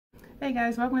Hey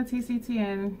guys, welcome to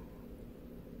TCTN.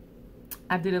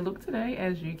 I did a look today,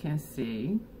 as you can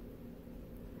see.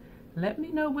 Let me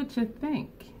know what you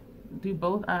think. Do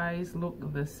both eyes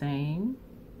look the same?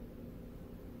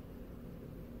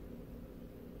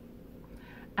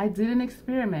 I did an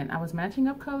experiment. I was matching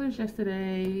up colors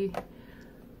yesterday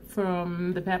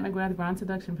from the Pat McGrath Bronze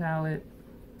Seduction palette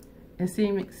and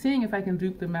seeing if I can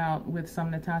dupe them out with some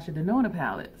Natasha Denona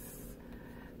palettes.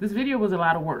 This video was a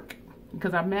lot of work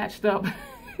because I matched up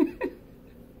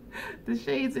the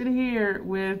shades in here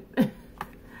with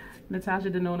Natasha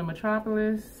Denona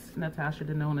Metropolis, Natasha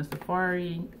Denona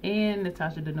Safari, and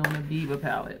Natasha Denona Diva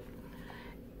palette.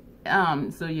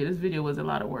 So yeah, this video was a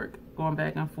lot of work going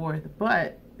back and forth,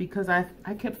 but because I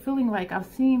kept feeling like I've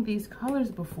seen these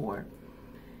colors before,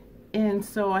 and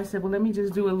so I said, well, let me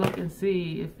just do a look and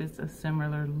see if it's a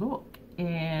similar look.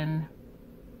 And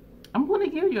I'm going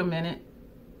to give you a minute,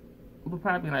 well,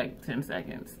 probably like 10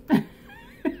 seconds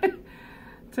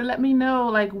to let me know,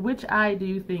 like, which eye do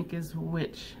you think is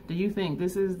which? Do you think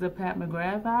this is the Pat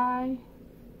McGrath eye?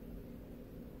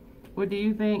 Or do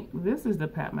you think this is the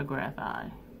Pat McGrath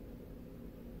eye?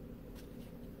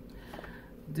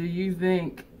 Do you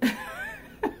think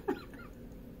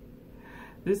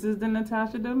this is the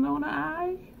Natasha Denona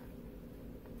eye?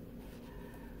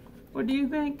 Or do you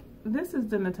think this is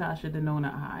the Natasha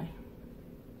Denona eye?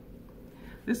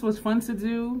 This was fun to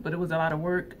do, but it was a lot of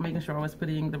work, making sure I was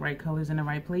putting the right colors in the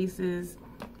right places.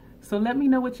 So let me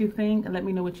know what you think, and let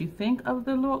me know what you think of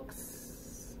the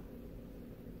looks.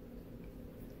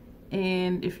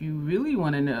 And if you really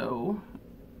want to know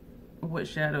what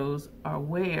shadows are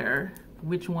where,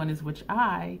 which one is which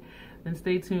eye, then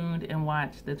stay tuned and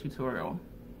watch the tutorial.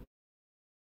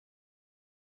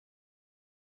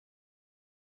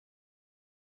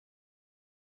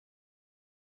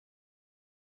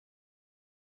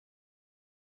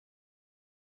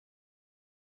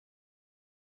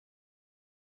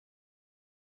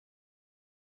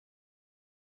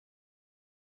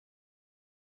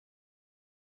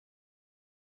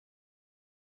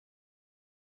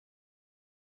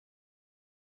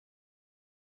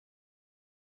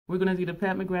 We're going to do the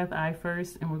Pat McGrath eye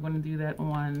first, and we're going to do that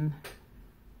on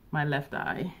my left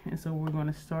eye. And so we're going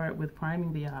to start with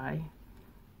priming the eye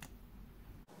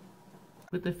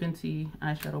with the Fenty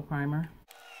eyeshadow primer.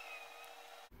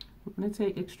 We're going to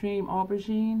take Extreme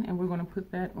Aubergine, and we're going to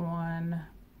put that on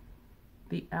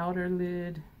the outer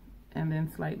lid and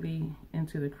then slightly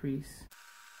into the crease.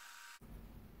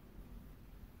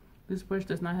 This brush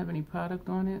does not have any product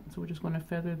on it, so we're just going to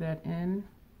feather that in.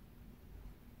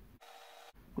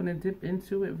 I'm going to dip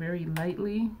into it very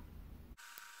lightly.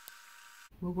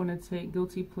 We're going to take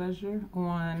Guilty Pleasure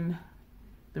on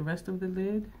the rest of the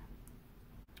lid,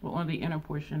 or on the inner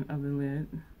portion of the lid.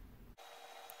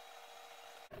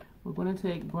 We're going to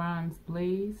take Bronze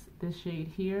Blaze, this shade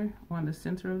here, on the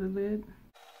center of the lid.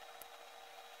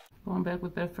 Going back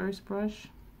with that first brush.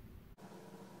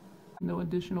 No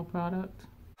additional product.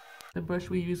 The brush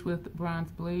we use with Bronze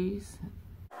Blaze.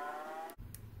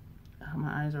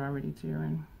 My eyes are already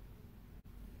tearing.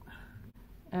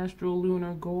 Astral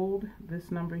Lunar Gold,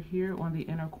 this number here on the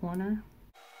inner corner.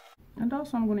 And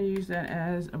also I'm going to use that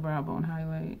as a brow bone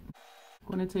highlight.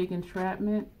 I'm going to take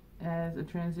Entrapment as a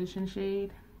transition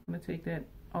shade. I'm going to take that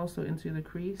also into the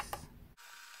crease.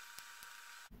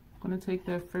 I'm going to take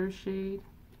that first shade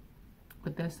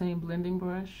with that same blending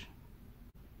brush,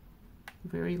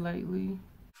 very lightly.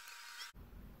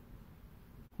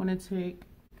 I'm going to take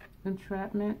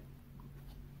Entrapment,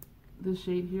 this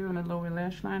shade here on the lower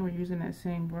lash line. We're using that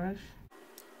same brush.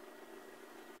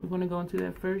 We're going to go into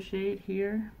that first shade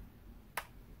here,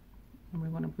 and we're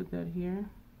going to put that here.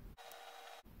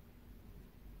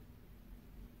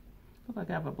 Look like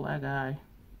I have a black eye.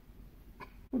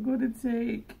 We're going to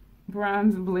take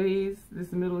Bronze Blaze,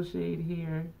 this middle shade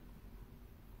here.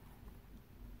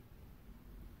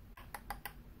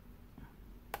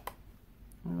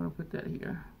 I'm going to put that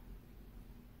here.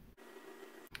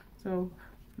 So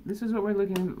this is what we're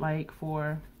looking like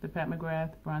for the Pat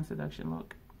McGrath Bronze Seduction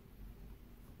look.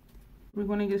 We're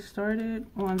going to get started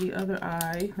on the other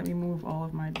eye. Let me move all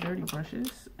of my dirty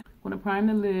brushes. I'm going to prime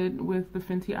the lid with the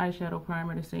Fenty eyeshadow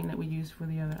primer, the same that we used for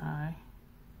the other eye.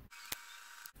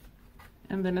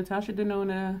 And the Natasha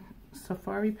Denona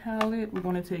Safari palette, we're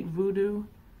going to take Voodoo,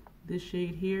 this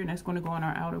shade here, and that's going to go on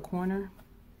our outer corner.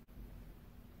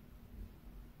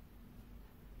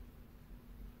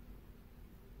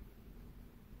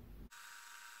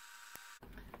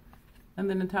 And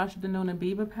the Natasha Denona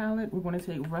Diva palette, we're going to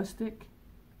take Rustic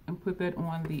and put that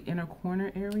on the inner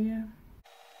corner area.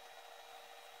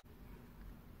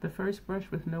 The first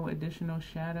brush with no additional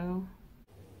shadow.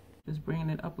 Just bringing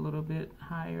it up a little bit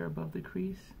higher above the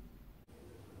crease.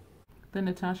 The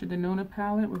Natasha Denona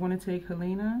palette, we're going to take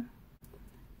Helena,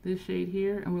 this shade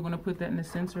here, and we're going to put that in the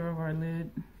center of our lid.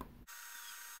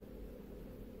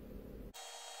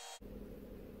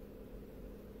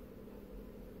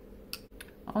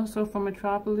 Also from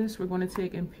Metropolis, we're going to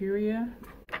take Imperia,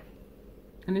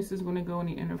 and this is going to go in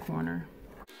the inner corner.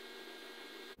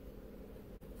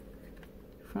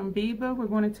 From Biba, we're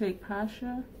going to take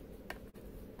Pasha,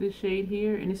 this shade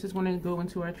here, and this is going to go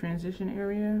into our transition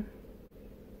area.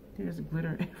 There's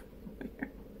glitter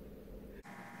everywhere.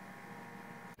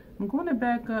 I'm going to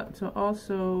back up to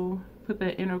also put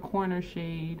that inner corner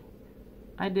shade.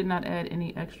 I did not add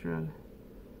any extra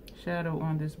shadow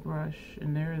on this brush,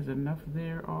 and there is enough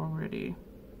there already.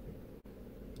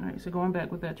 Alright, so going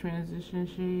back with that transition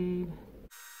shade,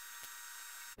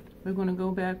 we're going to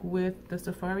go back with the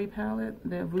Safari palette,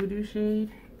 that Voodoo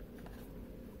shade,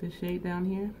 this shade down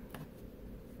here,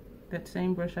 that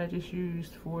same brush I just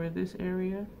used for this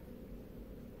area.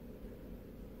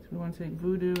 So we're going to take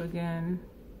Voodoo again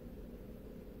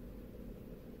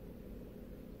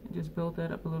and just build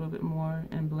that up a little bit more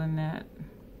and blend that,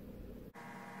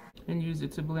 and use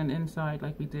it to blend inside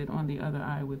like we did on the other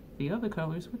eye with the other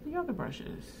colors with the other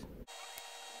brushes.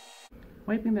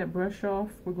 Wiping that brush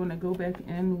off, we're going to go back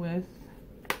in with,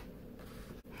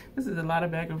 this is a lot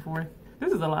of back and forth,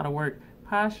 this is a lot of work,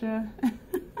 Pasha.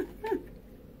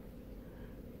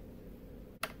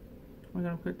 We're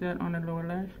going to put that on the lower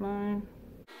lash line.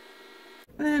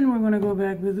 Then we're going to go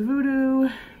back with Voodoo.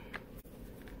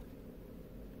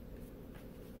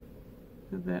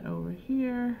 Put that over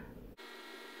here.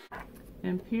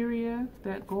 Imperia,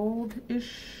 that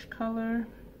gold-ish color.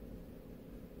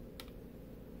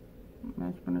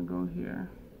 That's going to go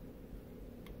here.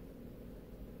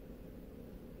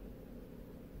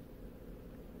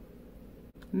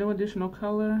 No additional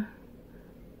color.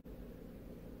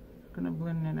 Going to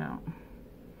blend it out.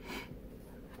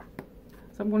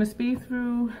 So I'm going to speed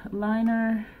through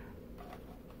liner,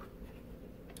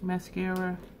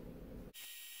 mascara,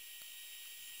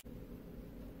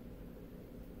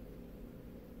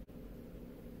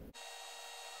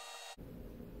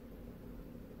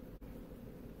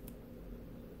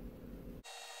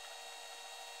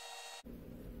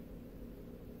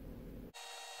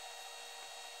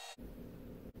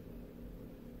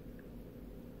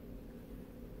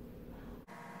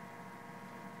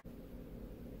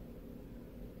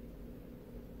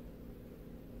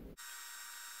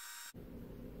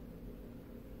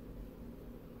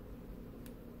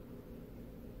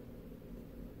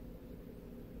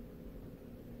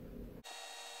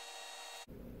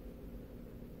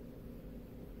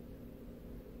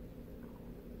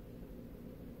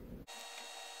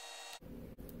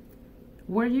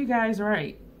 Were you guys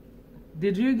right?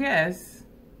 Did you guess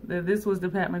that this was the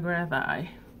Pat McGrath eye?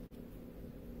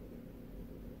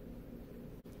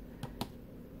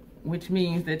 Which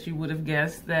means that you would have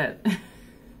guessed that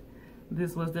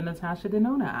this was the Natasha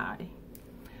Denona eye.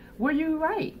 Were you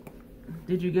right?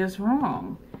 Did you guess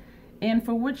wrong? And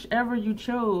for whichever you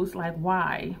chose, like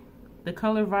why? The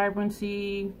color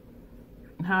vibrancy,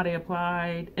 how they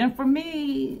applied. And for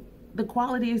me, the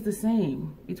quality is the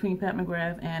same between Pat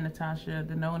McGrath and Natasha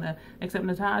Denona, except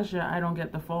Natasha, I don't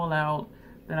get the fallout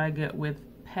that I get with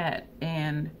Pat.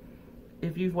 And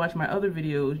if you've watched my other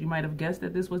videos, you might have guessed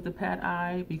that this was the Pat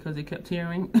eye because it kept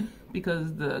tearing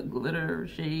because the glitter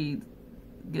shade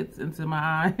gets into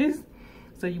my eyes.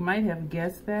 So you might have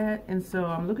guessed that. And so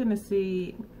I'm looking to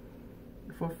see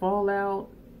for fallout,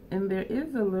 and there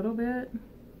is a little bit,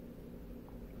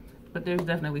 but there's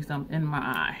definitely some in my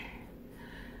eye.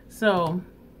 So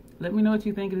let me know what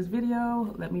you think of this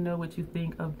video. Let me know what you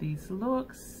think of these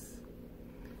looks.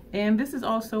 And this is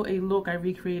also a look I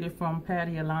recreated from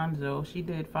Patty Alonso. She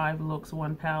did 5 looks,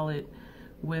 1 palette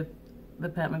with the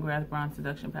Pat McGrath Bronze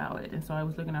Seduction palette. And so I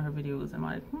was looking at her videos and I'm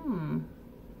like,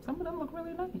 some of them look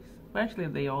really nice. Well, actually,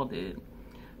 they all did.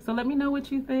 So let me know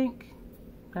what you think.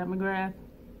 Pat McGrath,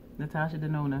 Natasha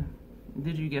Denona.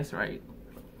 Did you guess right?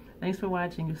 Thanks for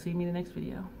watching. You'll see me in the next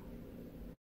video.